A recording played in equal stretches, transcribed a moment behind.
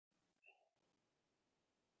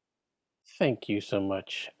Thank you so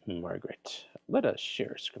much, Margaret. Let us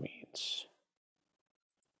share screens.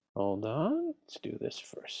 Hold on, let's do this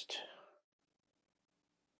first.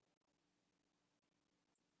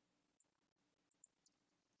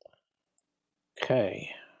 Okay.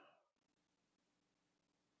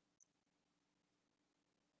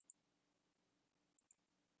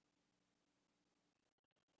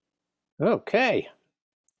 Okay.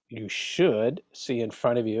 You should see in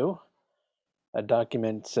front of you a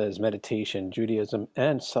document that says Meditation, Judaism,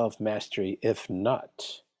 and Self-Mastery. If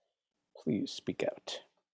not, please speak out.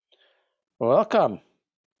 Welcome.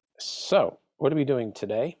 So, what are we doing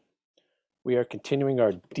today? We are continuing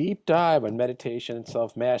our deep dive on meditation and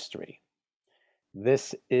self-mastery.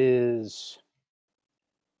 This is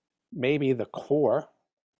maybe the core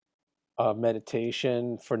of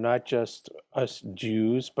meditation for not just us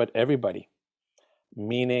Jews, but everybody,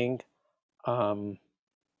 meaning um,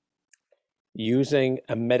 using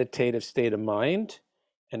a meditative state of mind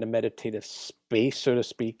and a meditative space, so to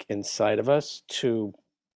speak, inside of us to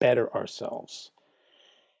better ourselves.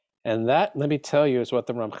 And that, let me tell you, is what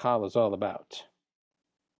the Ramchal is all about.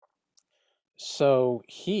 So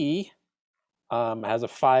he has a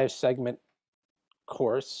 5-segment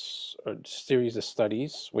course or series of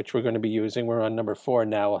studies, which we're going to be using. We're on number 4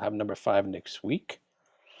 now. We'll have number 5 next week.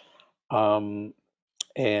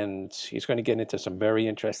 And he's going to get into some very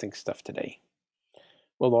interesting stuff today.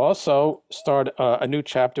 We'll also start a new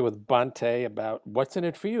chapter with Bhante about what's in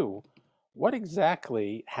it for you. What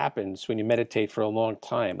exactly happens when you meditate for a long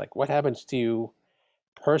time? Like, what happens to you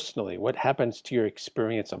personally? What happens to your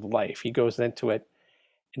experience of life? He goes into it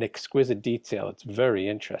in exquisite detail. It's very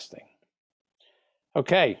interesting.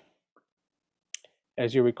 Okay.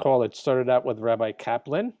 As you recall, it started out with Rabbi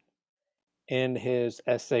Kaplan in his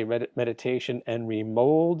essay, Meditation and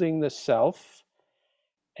Remolding the Self.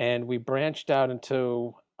 And we branched out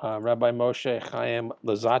into Rabbi Moshe Chaim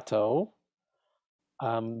Luzzatto,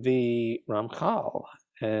 the Ramchal,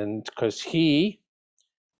 and because he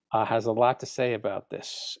has a lot to say about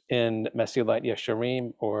this in Mesilat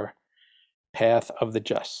Yesharim, or Path of the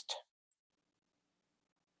Just.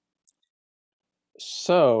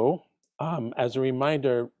 So, as a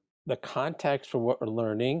reminder, the context for what we're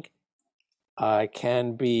learning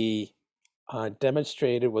can be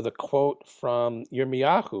demonstrated with a quote from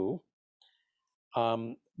Yirmiyahu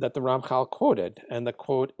that the Ramchal quoted. And the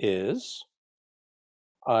quote is,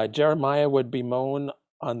 Jeremiah would bemoan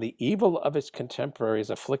on the evil of his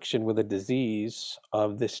contemporaries' affliction with a disease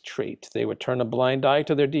of this trait. They would turn a blind eye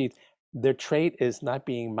to their deeds. Their trait is not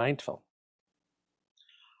being mindful.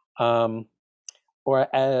 Or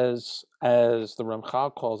as the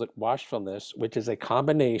Ramchal calls it, watchfulness, which is a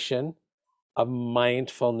combination of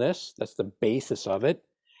mindfulness, that's the basis of it,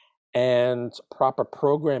 and proper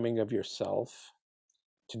programming of yourself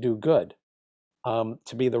to do good,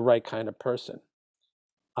 to be the right kind of person.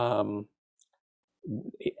 And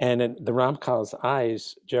in the Ramchal's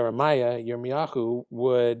eyes, Jeremiah, Yirmiyahu,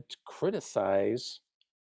 would criticize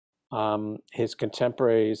his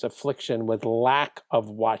contemporaries' affliction with lack of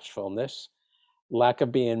watchfulness, lack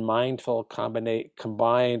of being mindful,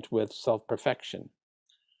 combined with self-perfection.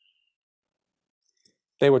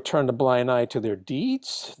 They would turn a blind eye to their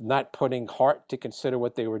deeds, not putting heart to consider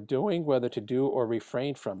what they were doing, whether to do or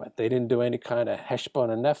refrain from it. They didn't do any kind of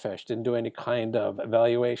heshbon and nefesh, didn't do any kind of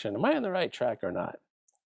evaluation. Am I on the right track or not?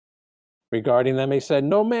 Regarding them, he said,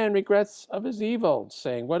 no man regrets of his evil,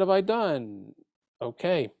 saying, what have I done?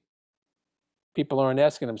 Okay. People aren't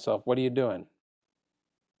asking themselves, what are you doing?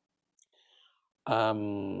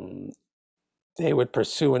 They would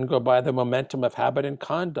pursue and go by the momentum of habit and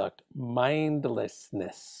conduct,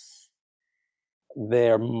 mindlessness.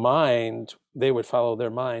 Their mind, they would follow their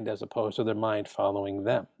mind as opposed to their mind following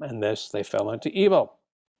them. And this, they fell into evil.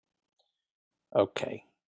 Okay.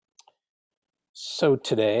 So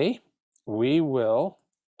today we will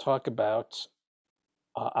talk about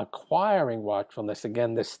acquiring watchfulness.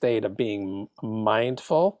 Again, this state of being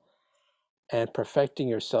mindful and perfecting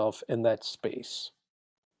yourself in that space.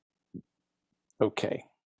 Okay,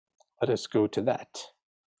 let us go to that.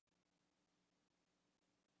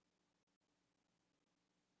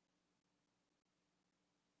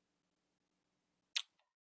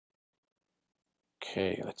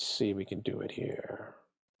 Okay, let's see if we can do it here.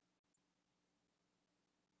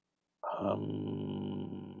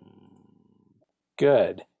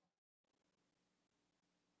 Good.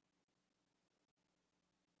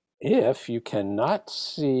 If you cannot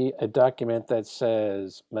see a document that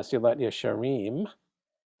says Mesilat Yesharim,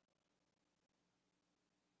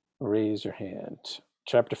 raise your hand.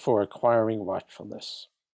 Chapter 4, Acquiring Watchfulness.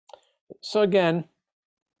 So again,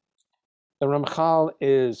 The Ramchal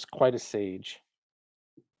is quite a sage,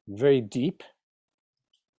 very deep,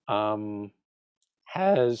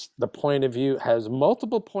 has the point of view, has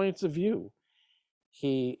multiple points of view.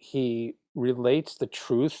 He relates the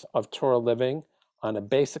truth of Torah living on a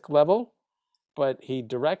basic level, but he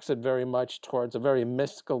directs it very much towards a very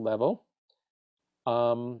mystical level.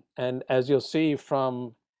 And as you'll see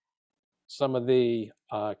from some of the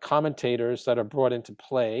commentators that are brought into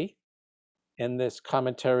play in this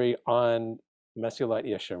commentary on Mesilat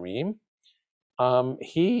Yesharim,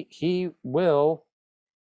 he will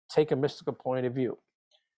take a mystical point of view.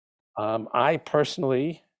 I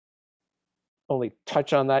personally only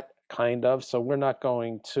touch on that kind of, so we're not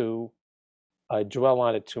going to dwell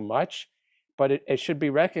on it too much, but it should be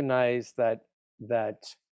recognized that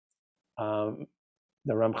um,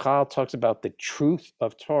 the Ramchal talks about the truth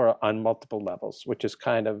of Torah on multiple levels, which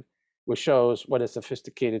shows what a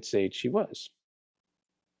sophisticated sage she was.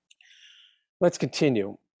 Let's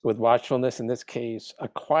continue with watchfulness, in this case,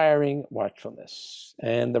 acquiring watchfulness.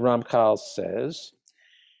 And the Ramchal says,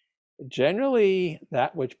 generally,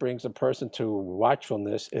 that which brings a person to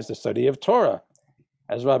watchfulness is the study of Torah.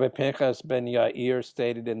 As Rabbi Pinchas ben Yair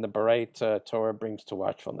stated in the Baraita, Torah brings to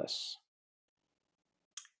watchfulness.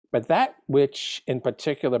 But that which in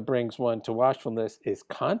particular brings one to watchfulness is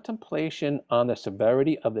contemplation on the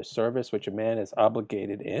severity of the service which a man is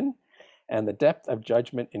obligated in and the depth of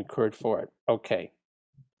judgment incurred for it. Okay.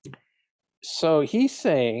 So he's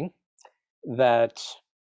saying that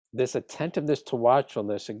this attentiveness to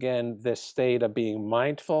watchfulness, again, this state of being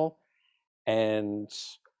mindful and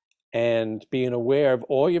being aware of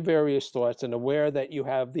all your various thoughts and aware that you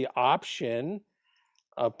have the option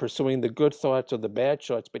of pursuing the good thoughts or the bad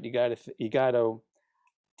thoughts, but you got to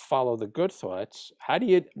follow the good thoughts.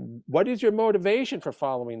 What is your motivation for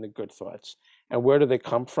following the good thoughts, and where do they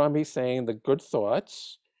come from? He's saying the good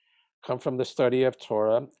thoughts come from the study of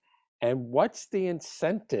Torah, and what's the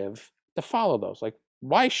incentive to follow those? Like,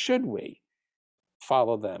 why should we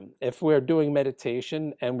follow them if we're doing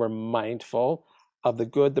meditation and we're mindful of the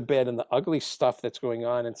good, the bad, and the ugly stuff that's going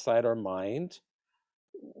on inside our mind?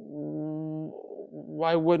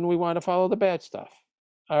 Why wouldn't we want to follow the bad stuff?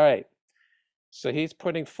 All right. So he's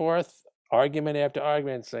putting forth argument after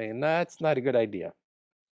argument saying, that's not a good idea.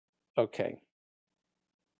 Okay.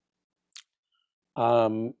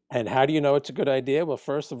 And how do you know it's a good idea? Well,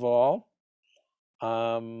 first of all,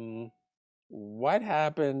 what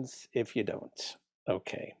happens if you don't?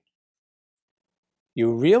 Okay.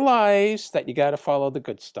 You realize that you got to follow the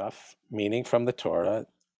good stuff, meaning from the Torah,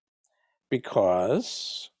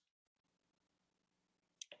 because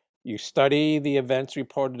you study the events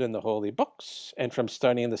reported in the holy books, and from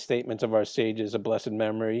studying the statements of our sages of blessed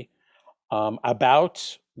memory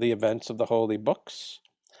about the events of the holy books,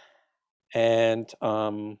 and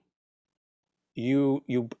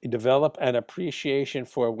you develop an appreciation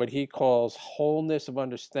for what he calls wholeness of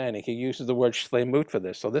understanding. He uses the word shlemut for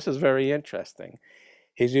this, so this is very interesting.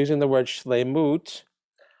 He's using the word shlemut,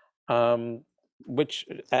 which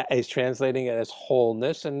is translating it as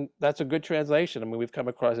wholeness, and that's a good translation. I mean, we've come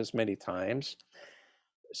across this many times.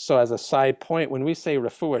 So as a side point, when we say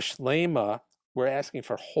refuah shlema, we're asking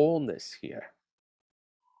for wholeness here.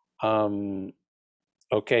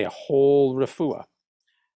 Okay, a whole refuah.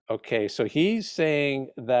 Okay, so he's saying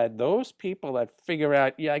that those people that figure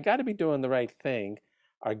out, yeah, I got to be doing the right thing,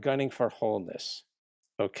 are gunning for wholeness.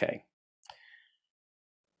 Okay.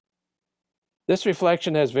 This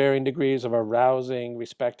reflection has varying degrees of arousing,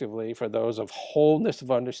 respectively, for those of wholeness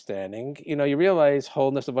of understanding. You know, you realize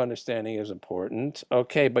wholeness of understanding is important.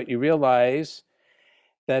 Okay, but you realize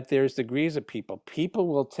that there's degrees of people. People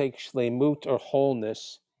will take shlemut or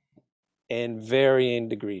wholeness in varying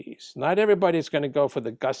degrees. Not everybody's going to go for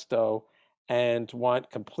the gusto and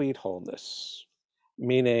want complete wholeness,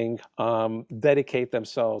 meaning dedicate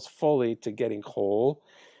themselves fully to getting whole.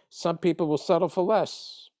 Some people will settle for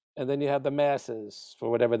less, and then you have the masses for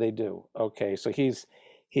whatever they do. Okay, so he's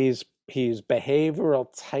behavioral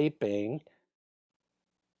typing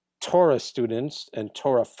Torah students and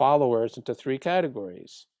Torah followers into three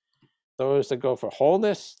categories: those that go for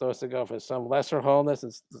wholeness, those that go for some lesser wholeness,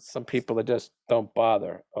 and some people that just don't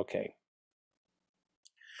bother. Okay.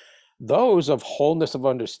 Those of wholeness of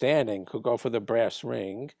understanding who go for the brass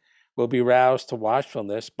ring will be roused to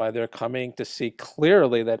watchfulness by their coming to see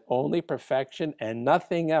clearly that only perfection and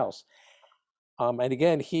nothing else. And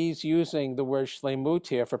again, he's using the word shlemut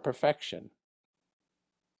here for perfection.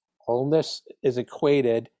 Wholeness is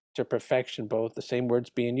equated to perfection, both the same words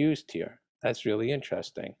being used here. That's really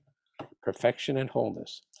interesting. Perfection and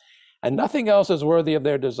wholeness. and nothing else is worthy of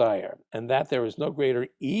their desire, and that there is no greater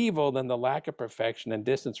evil than the lack of perfection and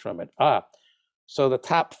distance from it. So the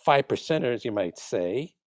top 5%ers, you might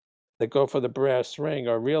say, that go for the brass ring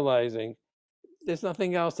are realizing there's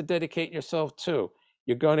nothing else to dedicate yourself to.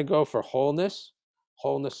 You're going to go for wholeness,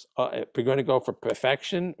 if you're going to go for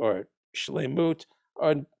perfection or shlemut,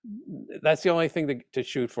 or that's the only thing to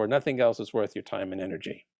shoot for. Nothing else is worth your time and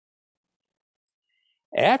energy.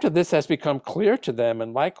 After this has become clear to them,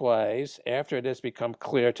 and likewise, after it has become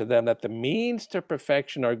clear to them that the means to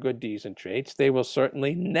perfection are good deeds and traits, they will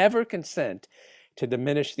certainly never consent to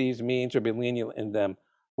diminish these means or be lenient in them.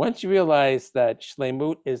 Once you realize that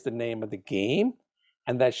shlemut is the name of the game,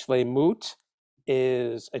 and that shlemut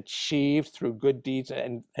is achieved through good deeds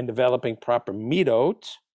and developing proper midot,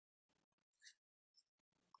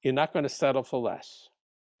 you're not going to settle for less.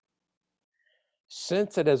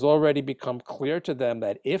 Since it has already become clear to them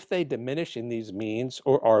that if they diminish in these means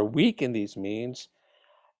or are weak in these means,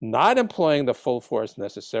 not employing the full force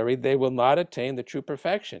necessary, they will not attain the true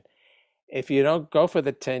perfection. If you don't go for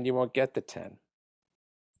the 10, you won't get the 10.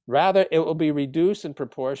 Rather, it will be reduced in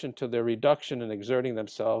proportion to their reduction in exerting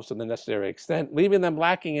themselves to the necessary extent, leaving them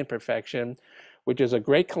lacking in perfection, which is a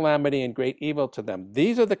great calamity and great evil to them.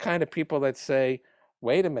 These are the kind of people that say,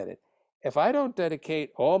 wait a minute, if I don't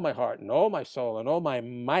dedicate all my heart and all my soul and all my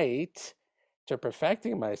might to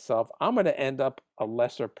perfecting myself, I'm going to end up a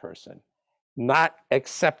lesser person. Not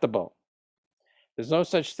acceptable. There's no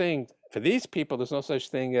such thing, for these people, there's no such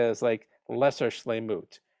thing as like lesser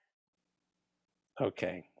shlemut.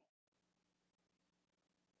 Okay.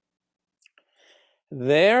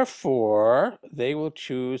 Therefore, they will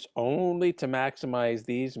choose only to maximize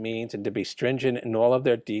these means and to be stringent in all of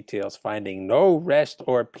their details, finding no rest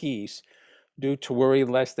or peace due to worry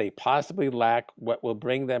lest they possibly lack what will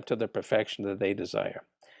bring them to the perfection that they desire.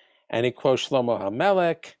 And he quotes Shlomo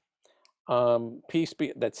HaMelech, peace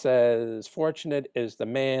be, that says, fortunate is the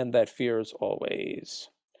man that fears always,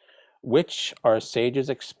 which our sages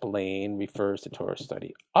explain refers to Torah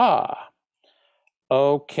study.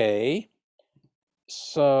 Okay.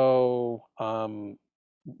 So the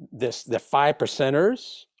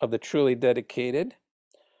 5%ers of the truly dedicated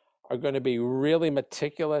are going to be really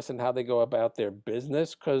meticulous in how they go about their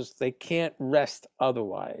business because they can't rest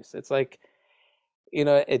otherwise. It's like,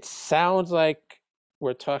 it sounds like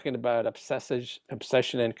we're talking about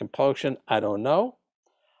obsession and compulsion. I don't know.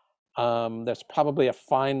 There's probably a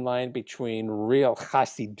fine line between real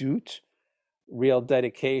chassidut, real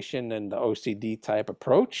dedication, and the OCD type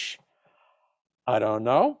approach. I don't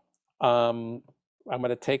know. I'm going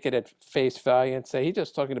to take it at face value and say he's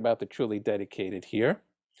just talking about the truly dedicated here.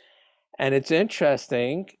 And it's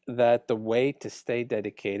interesting that the way to stay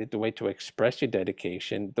dedicated, the way to express your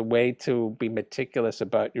dedication, the way to be meticulous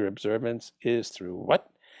about your observance is through what?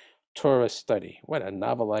 Torah study. What a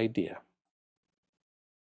novel idea.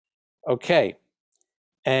 Okay.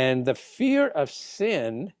 And the fear of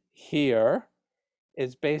sin here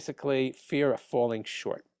is basically fear of falling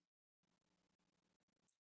short.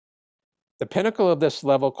 The pinnacle of this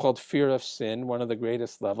level, called fear of sin, one of the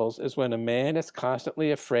greatest levels, is when a man is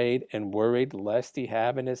constantly afraid and worried lest he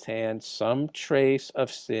have in his hand some trace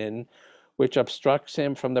of sin which obstructs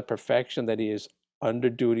him from the perfection that he is under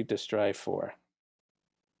duty to strive for.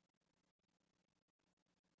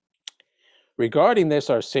 Regarding this,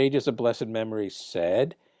 our sages of blessed memory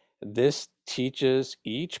said, this teaches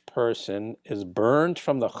each person is burned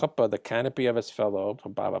from the chuppah, the canopy of his fellow,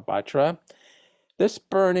 from Baba Batra. This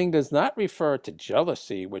burning does not refer to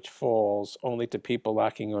jealousy, which falls only to people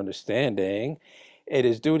lacking understanding. It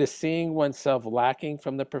is due to seeing oneself lacking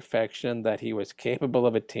from the perfection that he was capable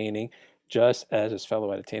of attaining, just as his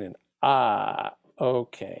fellow had attained.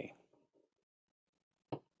 Okay.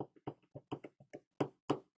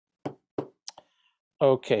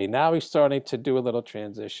 Okay, now he's starting to do a little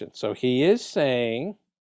transition. So he is saying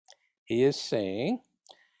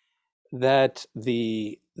that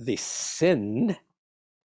the sin,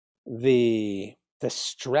 the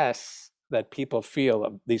stress that people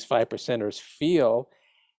feel, these 5%ers feel,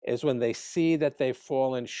 is when they see that they've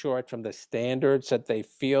fallen short from the standards that they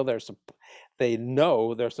feel they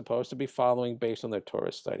know they're supposed to be following based on their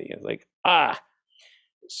Torah study. It's like,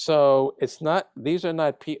 so it's not, these are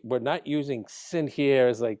not, we're not using sin here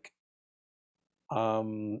as like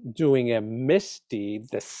doing a misdeed.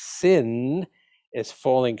 The sin is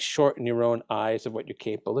falling short in your own eyes of what you're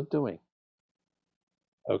capable of doing.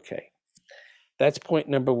 Okay. That's point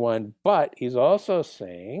number one. But he's also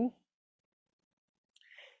saying,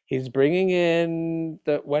 he's bringing in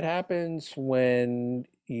what happens when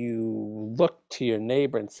you look to your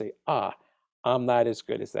neighbor and say, I'm not as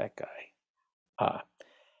good as that guy.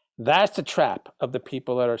 That's the trap of the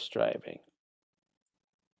people that are striving.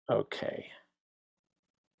 Okay.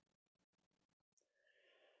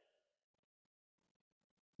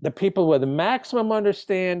 The people with maximum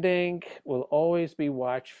understanding will always be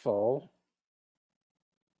watchful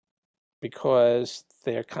because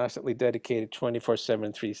they're constantly dedicated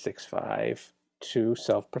 24/7, 365 to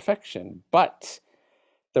self perfection. But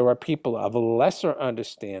there are people of lesser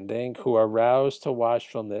understanding who are roused to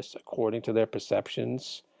watchfulness according to their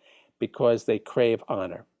perceptions because they crave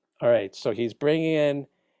honor. All right, so he's bringing in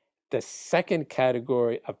the second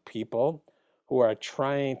category of people who are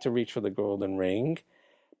trying to reach for the golden ring,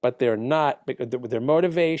 but they're not, because their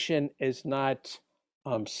motivation is not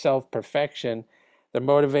self perfection. Their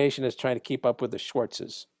motivation is trying to keep up with the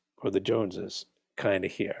Schwartzes or the Joneses, kind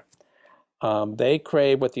of here. They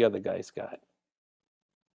crave what the other guys got.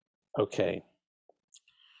 Okay.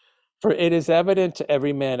 For it is evident to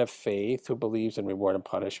every man of faith who believes in reward and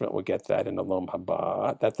punishment, we'll get that in Olam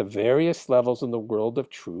Haba, that the various levels in the world of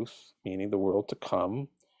truth, meaning the world to come,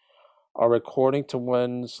 are according to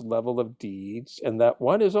one's level of deeds, and that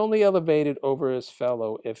one is only elevated over his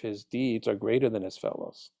fellow if his deeds are greater than his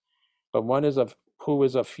fellows. But one is of who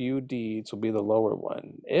is of few deeds will be the lower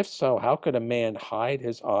one. If so, how could a man hide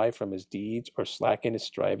his eye from his deeds or slacken his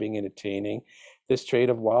striving in attaining this trait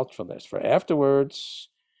of watchfulness? For afterwards,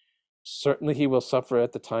 certainly he will suffer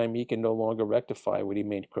at the time he can no longer rectify what he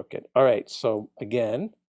made crooked. All right, so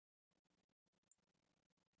again,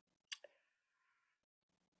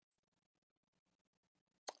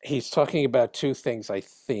 he's talking about two things, I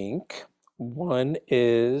think. One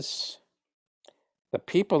is the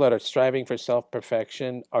people that are striving for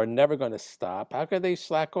self-perfection are never going to stop. How could they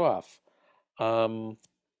slack off? Um,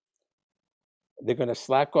 they're going to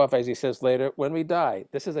slack off, as he says later, when we die.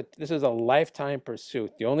 This is a lifetime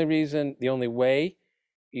pursuit. The only way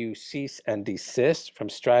you cease and desist from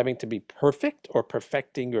striving to be perfect or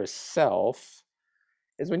perfecting yourself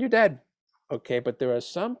is when you're dead. Okay, but there are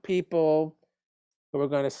some people who are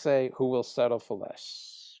going to say who will settle for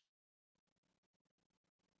less.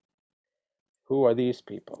 Who are these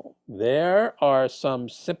people? There are some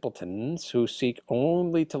simpletons who seek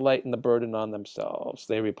only to lighten the burden on themselves.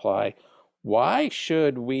 They reply, why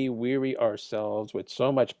should we weary ourselves with so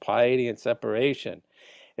much piety and separation?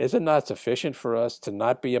 Is it not sufficient for us to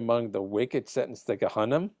not be among the wicked sentenced to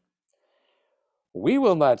Gehenna? We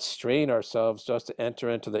will not strain ourselves just to enter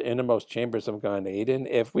into the innermost chambers of Gan Eden.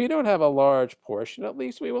 If we don't have a large portion, at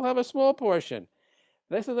least we will have a small portion.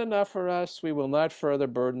 This is enough for us. We will not further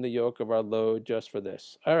burden the yoke of our load just for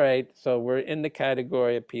this. All right, so we're in the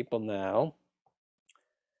category of people now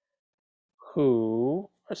who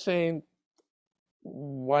are saying,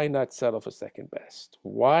 why not settle for second best?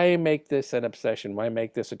 Why make this an obsession? Why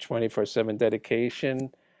make this a 24/7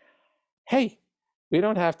 dedication? Hey, we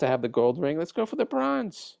don't have to have the gold ring. Let's go for the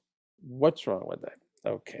bronze. What's wrong with that?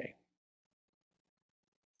 Okay.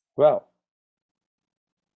 Well,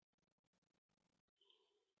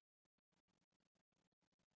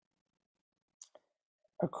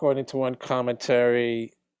 according to one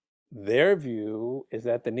commentary, their view is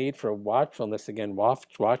that the need for watchfulness, again,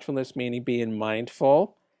 watchfulness meaning being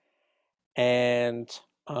mindful, and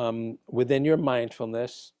within your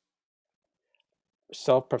mindfulness,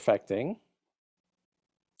 self perfecting.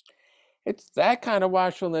 It's that kind of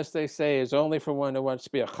watchfulness, they say, is only for one who wants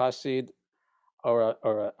to be a chassid or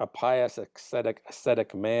a pious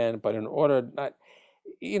ascetic man. But in order not,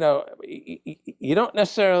 you don't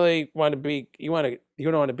necessarily want to be, you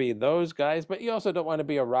don't want to be those guys, but you also don't want to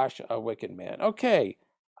be a rasha, a wicked man. Okay,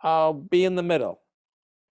 I'll be in the middle.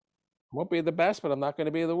 Won't be the best, but I'm not going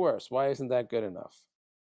to be the worst. Why isn't that good enough?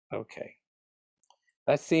 Okay.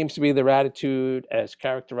 That seems to be their attitude as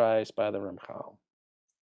characterized by the Ramchal.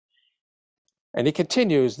 And he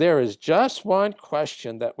continues, there is just one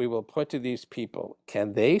question that we will put to these people.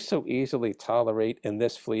 Can they so easily tolerate in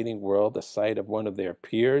this fleeting world the sight of one of their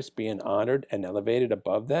peers being honored and elevated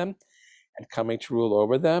above them and coming to rule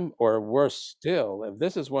over them? Or worse still, if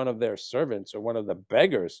this is one of their servants or one of the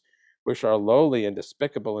beggars, which are lowly and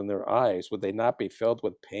despicable in their eyes, would they not be filled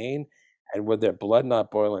with pain and would their blood not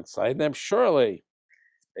boil inside them? Surely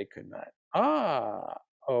they could not. Ah,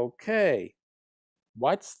 okay.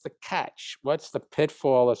 What's the catch? What's the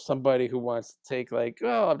pitfall of somebody who wants to take, like,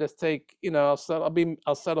 well, I'll just take, I'll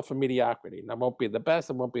settle for mediocrity, and I won't be the best,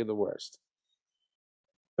 I won't be the worst.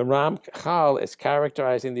 The Ramchal is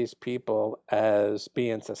characterizing these people as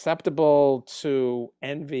being susceptible to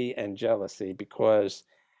envy and jealousy because,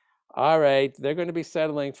 all right, they're going to be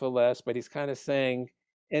settling for less, but he's kind of saying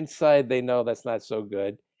inside they know that's not so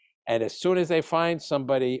good. And as soon as they find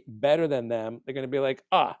somebody better than them, they're going to be like,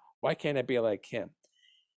 why can't I be like him?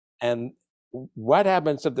 And what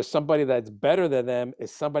happens if there's somebody that's better than them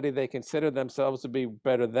is somebody they consider themselves to be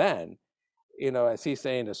better than? As he's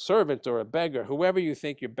saying, a servant or a beggar, whoever you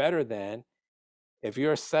think you're better than, if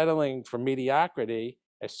you're settling for mediocrity,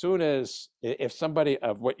 as soon as if somebody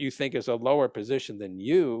of what you think is a lower position than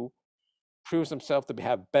you proves himself to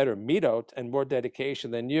have better midot and more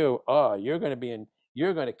dedication than you, you're going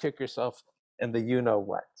to kick yourself in the you know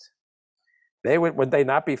what. Would they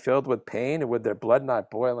not be filled with pain, and would their blood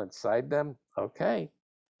not boil inside them? Okay,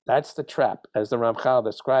 that's the trap, as the Ramchal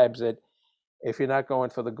describes it. If you're not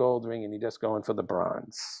going for the gold ring and you're just going for the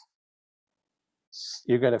bronze,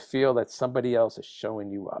 you're going to feel that somebody else is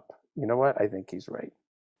showing you up. You know what? I think he's right.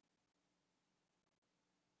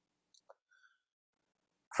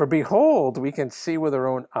 For behold, we can see with our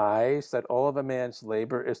own eyes that all of a man's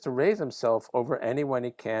labor is to raise himself over anyone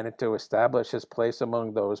he can and to establish his place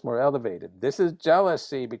among those more elevated. This is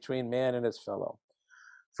jealousy between man and his fellow.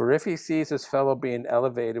 For if he sees his fellow being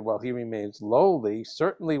elevated while he remains lowly,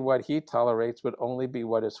 certainly what he tolerates would only be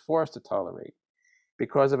what is forced to tolerate,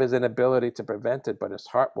 because of his inability to prevent it, but his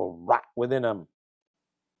heart will rot within him.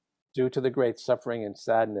 Due to the great suffering and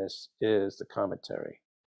sadness is the commentary.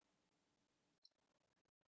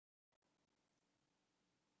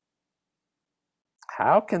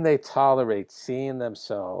 How can they tolerate seeing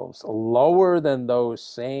themselves lower than those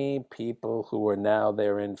same people who are now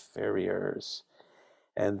their inferiors?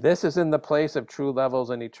 And this is in the place of true levels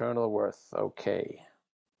and eternal worth. Okay.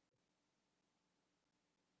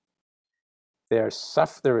 There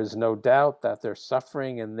is no doubt that their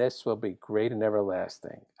suffering in this will be great and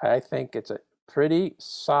everlasting. I think it's a pretty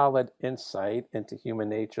solid insight into human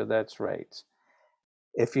nature. That's right.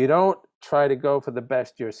 If you don't try to go for the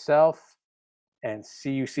best yourself and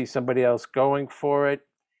you see somebody else going for it,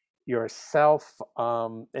 yourself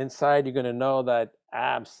inside, you're going to know that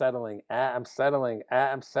I'm settling, I'm settling,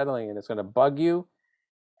 I'm settling, and it's going to bug you,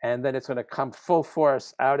 and then it's going to come full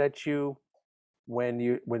force out at you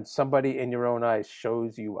when somebody in your own eyes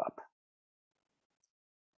shows you up.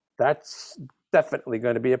 That's definitely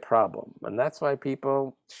going to be a problem, and that's why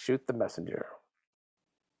people shoot the messenger.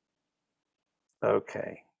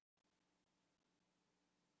 Okay.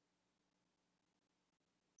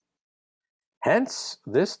 Hence,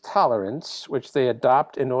 this tolerance, which they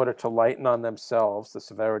adopt in order to lighten on themselves the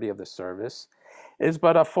severity of the service, is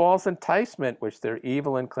but a false enticement which their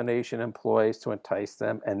evil inclination employs to entice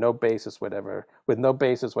them, and with no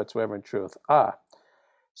basis whatsoever in truth.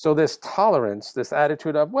 So this tolerance, this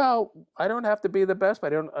attitude of, well, I don't have to be the best,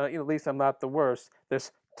 but I don't, at least I'm not the worst.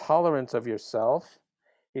 This tolerance of yourself,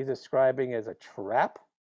 he's describing as a trap.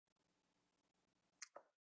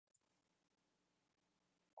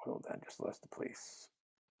 Hold on, just lost the place.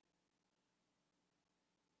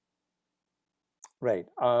 Right.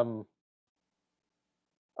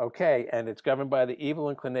 Okay, and it's governed by the evil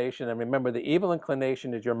inclination. And remember, the evil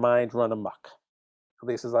inclination is your mind run amok, at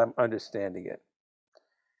least as I'm understanding it.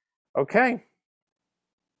 Okay,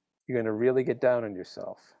 you're going to really get down on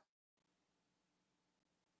yourself.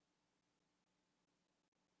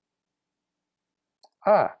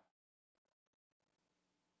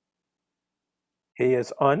 He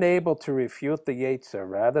is unable to refute the Yetzer.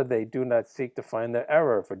 Rather, they do not seek to find their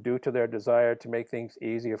error, for due to their desire to make things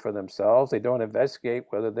easier for themselves, they don't investigate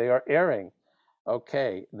whether they are erring.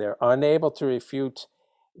 Okay, they're unable to refute.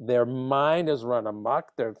 Their mind is run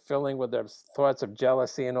amok. They're filling with their thoughts of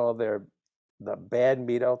jealousy and all the bad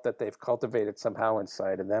midot that they've cultivated somehow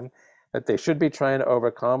inside of them that they should be trying to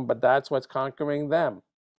overcome, but that's what's conquering them.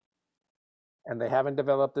 And they haven't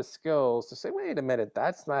developed the skills to say, wait a minute,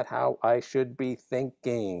 that's not how I should be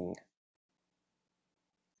thinking.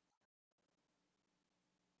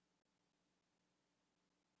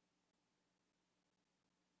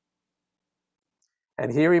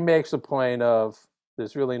 And here he makes a point of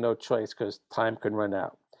there's really no choice because time can run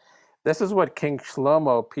out. This is what King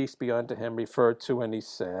Shlomo, peace be unto him, referred to when he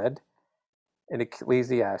said in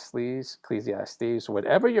Ecclesiastes,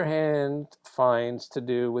 whatever your hand finds to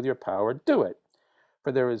do with your power, do it.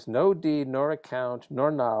 For there is no deed, nor account, nor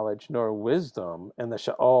knowledge, nor wisdom in the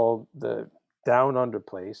Sheol, the down under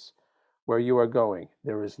place, where you are going.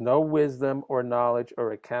 There is no wisdom or knowledge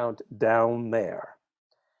or account down there.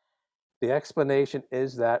 The explanation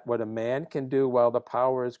is that what a man can do while the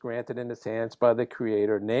power is granted in his hands by the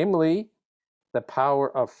Creator, namely the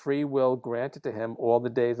power of free will granted to him all the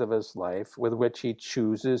days of his life, with which he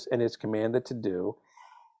chooses and is commanded to do,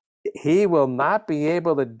 he will not be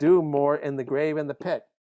able to do more in the grave and the pit.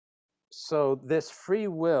 So this free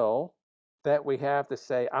will that we have to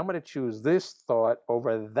say, I'm going to choose this thought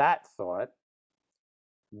over that thought,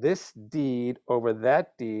 this deed over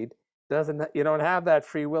that deed, You don't have that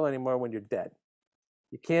free will anymore when you're dead.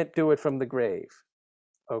 You can't do it from the grave.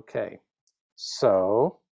 Okay.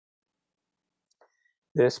 So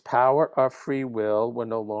this power of free will will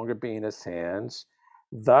no longer be in his hands.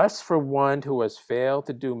 Thus, for one who has failed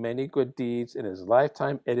to do many good deeds in his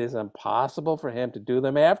lifetime, it is impossible for him to do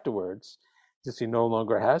them afterwards, since he no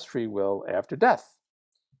longer has free will after death.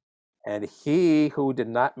 And he who did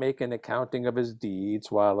not make an accounting of his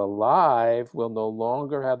deeds while alive will no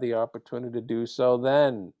longer have the opportunity to do so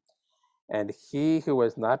then. And he who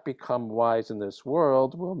has not become wise in this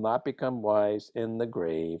world will not become wise in the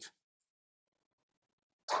grave.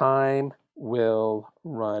 Time will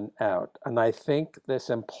run out. And I think this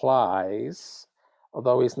implies,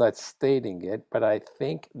 although he's not stating it, but I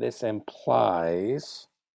think this implies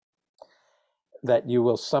that you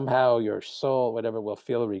will somehow, your soul, whatever, will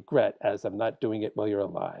feel regret as of not doing it while you're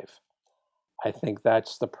alive. I think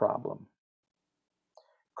that's the problem.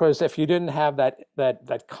 Because if you didn't have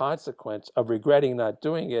that consequence of regretting not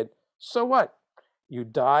doing it, so what? You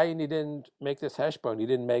die and you didn't make this heshbon, you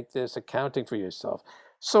didn't make this accounting for yourself.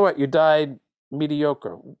 So what? You died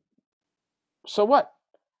mediocre. So what?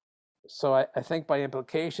 So I think by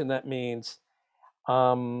implication that means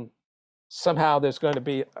somehow there's going to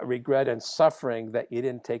be a regret and suffering that you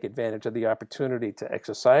didn't take advantage of the opportunity to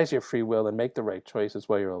exercise your free will and make the right choices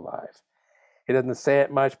while you're alive. He doesn't say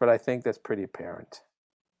it much, but I think that's pretty apparent.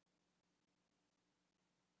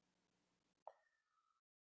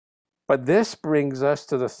 But this brings us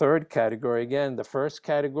to the third category. Again, the first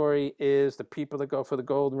category is the people that go for the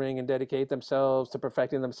gold ring and dedicate themselves to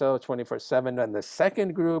perfecting themselves 24/7. And the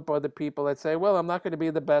second group are the people that say, well, I'm not going to be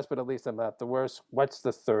the best, but at least I'm not the worst. What's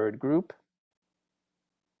the third group?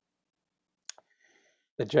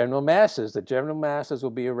 The general masses. The general masses will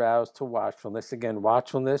be aroused to watchfulness. Again,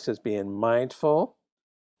 watchfulness is being mindful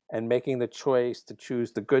and making the choice to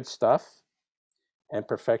choose the good stuff and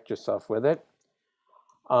perfect yourself with it.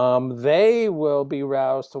 They will be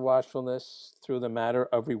roused to watchfulness through the matter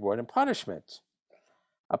of reward and punishment,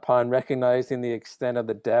 upon recognizing the extent of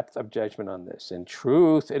the depth of judgment on this. In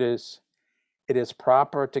truth, it is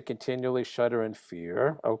proper to continually shudder in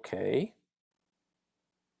fear. Okay.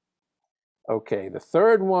 Okay, the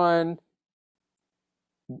third one,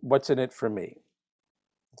 what's in it for me?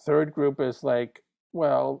 The third group is like,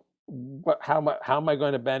 well, how am I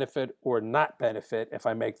going to benefit or not benefit if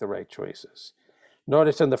I make the right choices?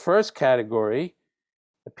 Notice in the first category,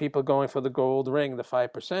 the people going for the gold ring, the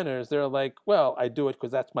 5%ers, they're like, well, I do it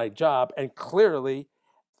because that's my job. And clearly,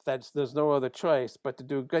 there's no other choice but to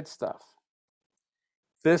do good stuff.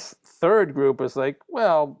 This third group is like,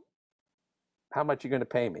 well, how much are you going to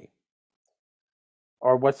pay me?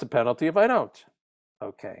 Or what's the penalty if I don't?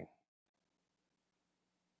 Okay.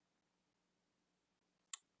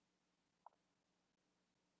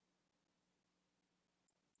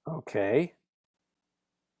 Okay.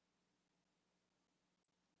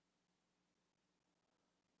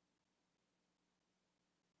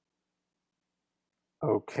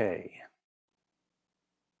 Okay.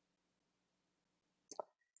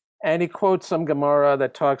 And he quotes some Gemara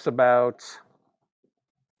that talks about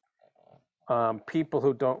people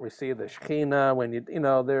who don't receive the Shekhinah. When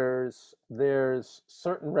there's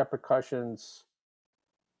certain repercussions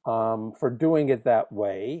for doing it that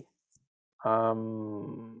way.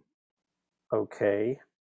 Okay.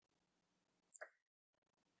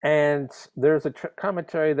 And there's a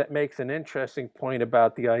commentary that makes an interesting point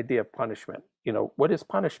about the idea of punishment. What is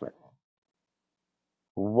punishment?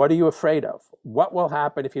 What are you afraid of? What will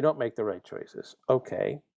happen if you don't make the right choices?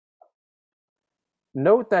 Okay.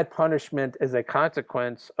 Note that punishment is a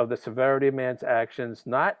consequence of the severity of man's actions,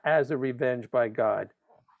 not as a revenge by God.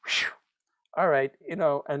 Whew. All right,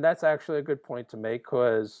 and that's actually a good point to make,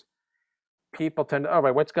 because people tend to, all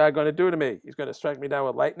right, what's God going to do to me? He's going to strike me down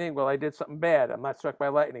with lightning? Well, I did something bad. I'm not struck by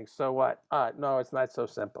lightning. So what? No, it's not so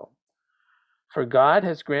simple. For God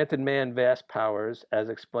has granted man vast powers, as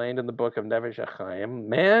explained in the book of Nefesh HaChaim.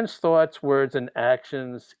 Man's thoughts, words, and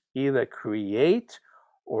actions either create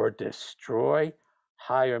or destroy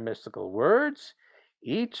higher mystical words.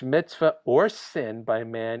 Each mitzvah or sin by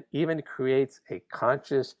man even creates a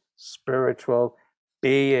conscious spiritual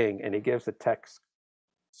being. And he gives the text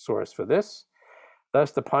source for this.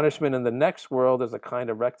 Thus, the punishment in the next world is a kind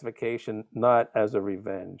of rectification, not as a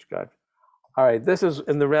revenge. God. All right, this is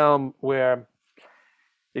in the realm where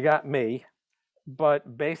you got me,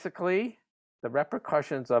 but basically, the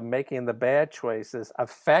repercussions of making the bad choices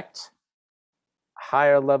affect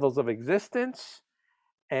higher levels of existence,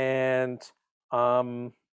 and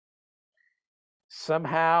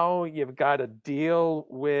somehow you've got to deal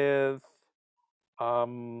with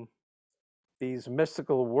these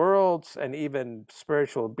mystical worlds and even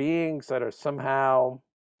spiritual beings that are somehow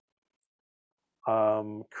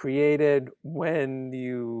created when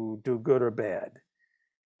you do good or bad.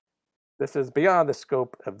 This is beyond the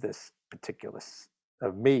scope of this particular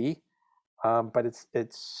of me, but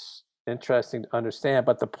it's interesting to understand.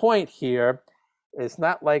 But the point here is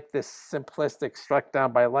not like this simplistic struck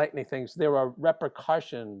down by lightning things. There are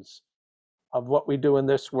repercussions of what we do in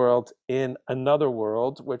this world in another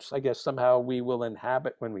world, which I guess somehow we will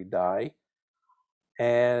inhabit when we die.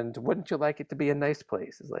 And wouldn't you like it to be a nice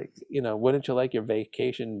place? It's like, wouldn't you like your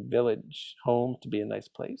vacation village home to be a nice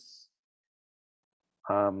place?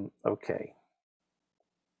 Okay.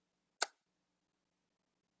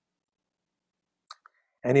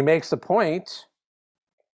 And he makes the point,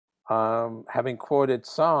 having quoted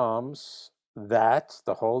Psalms, that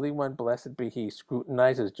the Holy One, blessed be he,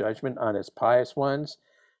 scrutinizes judgment on his pious ones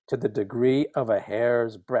to the degree of a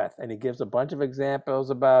hair's breadth. And he gives a bunch of examples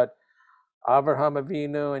about Avraham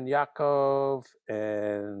Avinu and Yaakov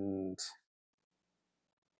and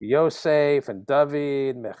Yosef and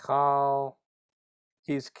David, Michal,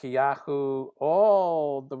 Hizkiyahu,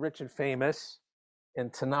 all the rich and famous in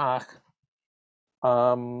Tanakh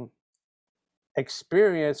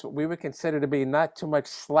experience what we would consider to be not too much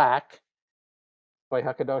slack by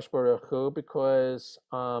Hakadosh Baruch Hu, because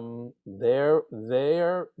their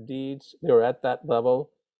deeds, they were at that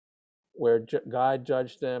level where God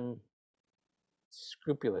judged them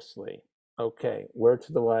scrupulously. Okay, word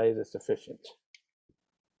to the wise is sufficient.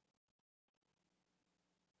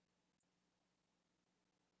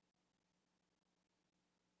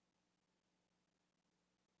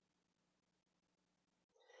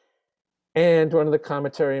 And one of the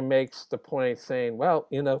commentary makes the point saying, well,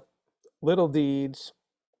 little deeds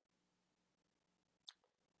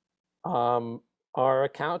are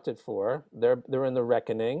accounted for. They're in the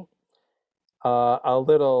reckoning. A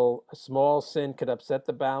small sin could upset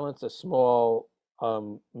the balance. A small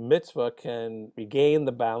mitzvah can regain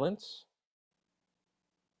the balance.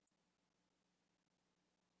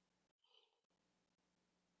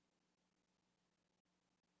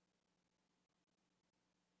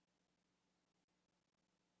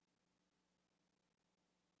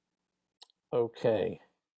 Okay.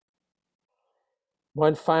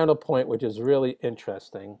 One final point, which is really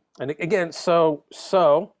interesting. And again, so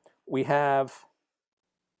we have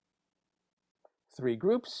three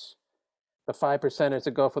groups. The 5%ers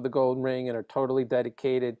that go for the golden ring and are totally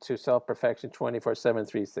dedicated to self-perfection 24/7,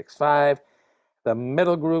 365. The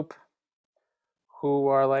middle group, who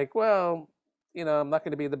are like, well, I'm not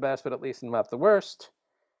going to be the best, but at least I'm not the worst.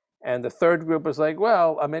 And the third group is like,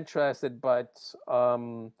 well, I'm interested, but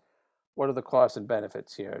what are the costs and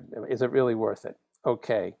benefits here? Is it really worth it?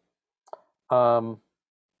 Okay.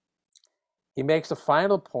 He makes a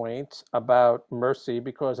final point about mercy,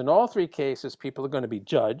 because in all three cases, people are going to be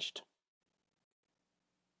judged.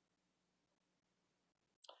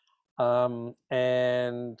 And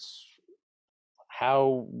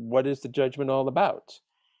what is the judgment all about?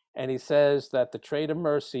 And he says that the trait of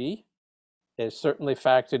mercy is certainly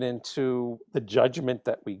factored into the judgment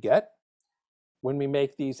that we get when we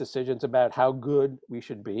make these decisions about how good we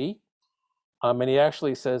should be. And he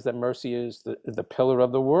actually says that mercy is the pillar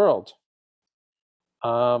of the world.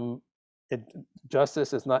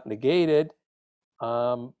 Justice is not negated,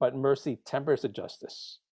 but mercy tempers the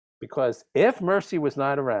justice. Because if mercy was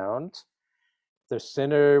not around, the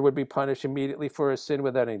sinner would be punished immediately for his sin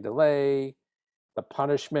without any delay. The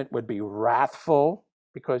punishment would be wrathful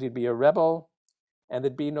because he'd be a rebel, and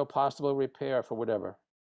there'd be no possible repair for whatever.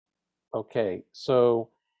 Okay, so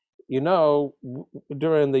during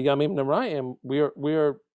the Yamim Noraim,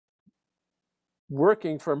 we're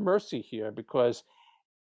working for mercy here, because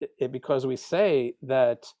we say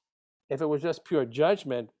that if it was just pure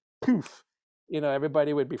judgment, poof,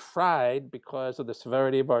 everybody would be fried because of the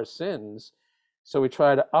severity of our sins. So we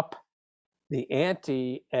try to up the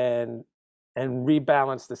ante and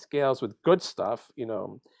rebalance the scales with good stuff, the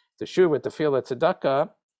shuva, tefillah, tzedakah,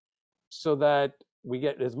 so that we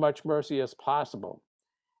get as much mercy as possible.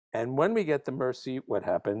 And when we get the mercy, what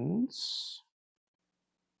happens?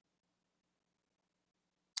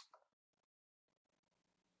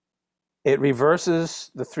 It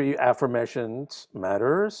reverses the three aforementioned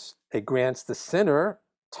matters. It grants the sinner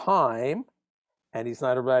time, and he's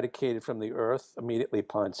not eradicated from the earth immediately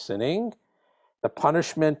upon sinning. The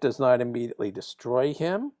punishment does not immediately destroy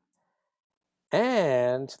him,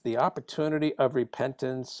 and the opportunity of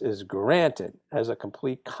repentance is granted as a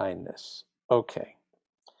complete kindness. Okay.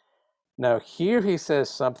 Now here he says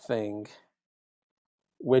something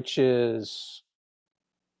which is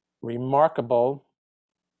remarkable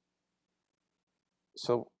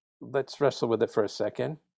So let's wrestle with it for a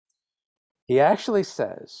second. He actually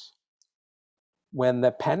says, when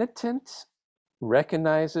the penitent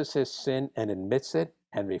recognizes his sin and admits it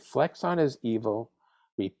and reflects on his evil,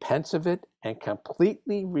 repents of it, and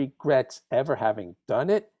completely regrets ever having done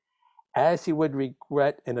it, as he would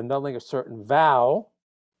regret in annulling a certain vow,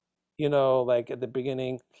 like at the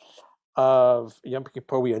beginning of Yom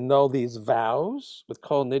Kippur, we annul these vows with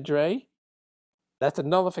Kol Nidre. That's a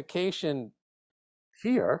nullification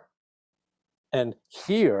here. And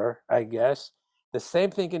here, I guess, the same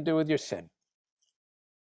thing can do with your sin.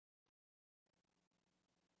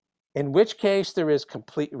 In which case there is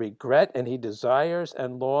complete regret, and he desires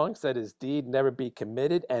and longs that his deed never be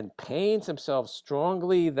committed, and pains himself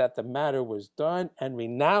strongly that the matter was done, and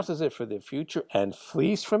renounces it for the future, and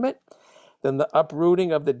flees from it. Then the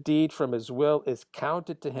uprooting of the deed from his will is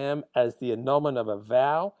counted to him as the annulment of a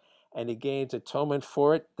vow, and he gains atonement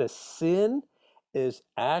for it. The sin is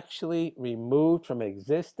actually removed from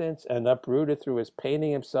existence and uprooted through his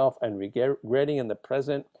painting himself and regretting in the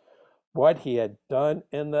present what he had done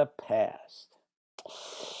in the past.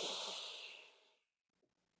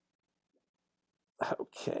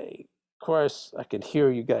 Okay. Of course, I can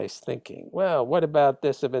hear you guys thinking, well, what about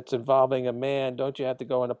this if it's involving a man? Don't you have to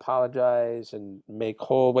go and apologize and make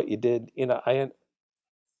whole what you did? That's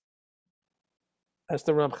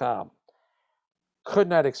the Ramchal. Could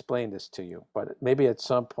not explain this to you, but maybe at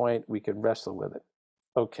some point we could wrestle with it.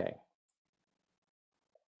 Okay.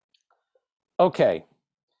 Okay.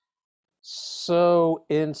 So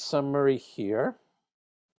in summary here,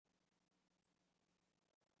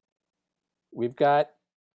 we've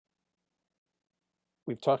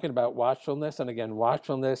talking about watchfulness, and again,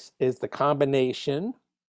 watchfulness is the combination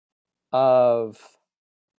of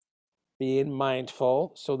being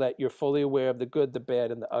mindful so that you're fully aware of the good, the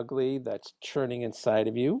bad, and the ugly that's churning inside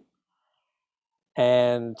of you,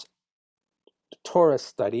 and Torah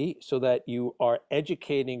study so that you are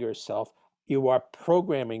educating yourself, you are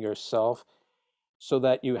programming yourself so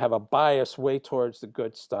that you have a bias way towards the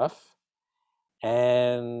good stuff.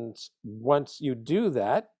 And once you do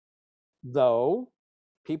that, though,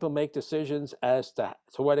 people make decisions as to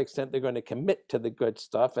what extent they're going to commit to the good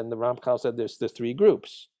stuff. And the Ramchal said there's the three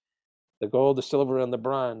groups: the gold, the silver, and the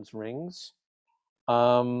bronze rings.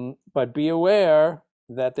 But be aware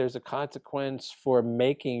that there's a consequence for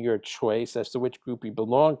making your choice as to which group you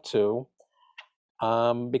belong to,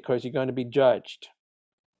 because you're going to be judged.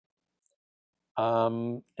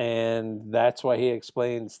 And that's why he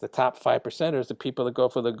explains the top 5%ers, the people that go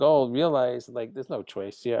for the gold, realize like there's no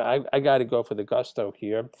choice here. I got to go for the gusto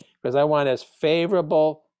here because I want as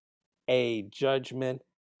favorable a judgment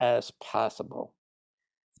as possible.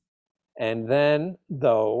 And then,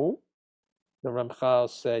 though, the Ramchal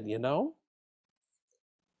said,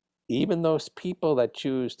 even those people that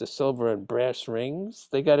choose the silver and brass rings,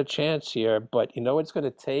 they got a chance here. But you know what it's going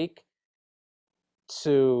to take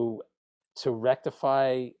to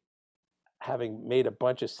rectify having made a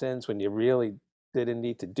bunch of sins when you really didn't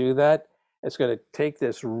need to do that? It's going to take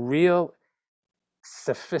this real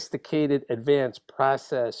sophisticated, advanced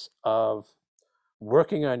process of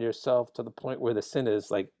working on yourself to the point where the sin is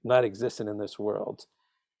like not existent in this world.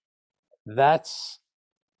 That's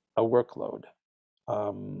a workload.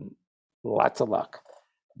 Lots of luck.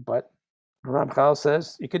 But Ramchal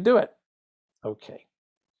says you could do it. Okay.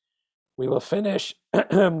 We will finish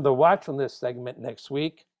the watchfulness segment next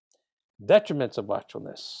week. Detriments of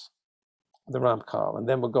watchfulness, the Ramchal. And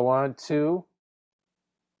then we'll go on to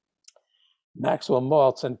Maxwell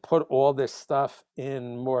Maltz and put all this stuff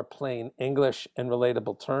in more plain English and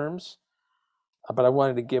relatable terms. But I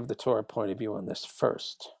wanted to give the Torah point of view on this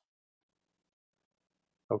first.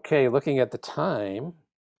 Okay, looking at the time,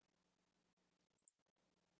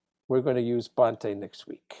 we're going to use Bante next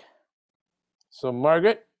week. So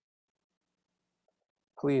Margaret,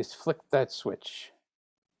 please flick that switch.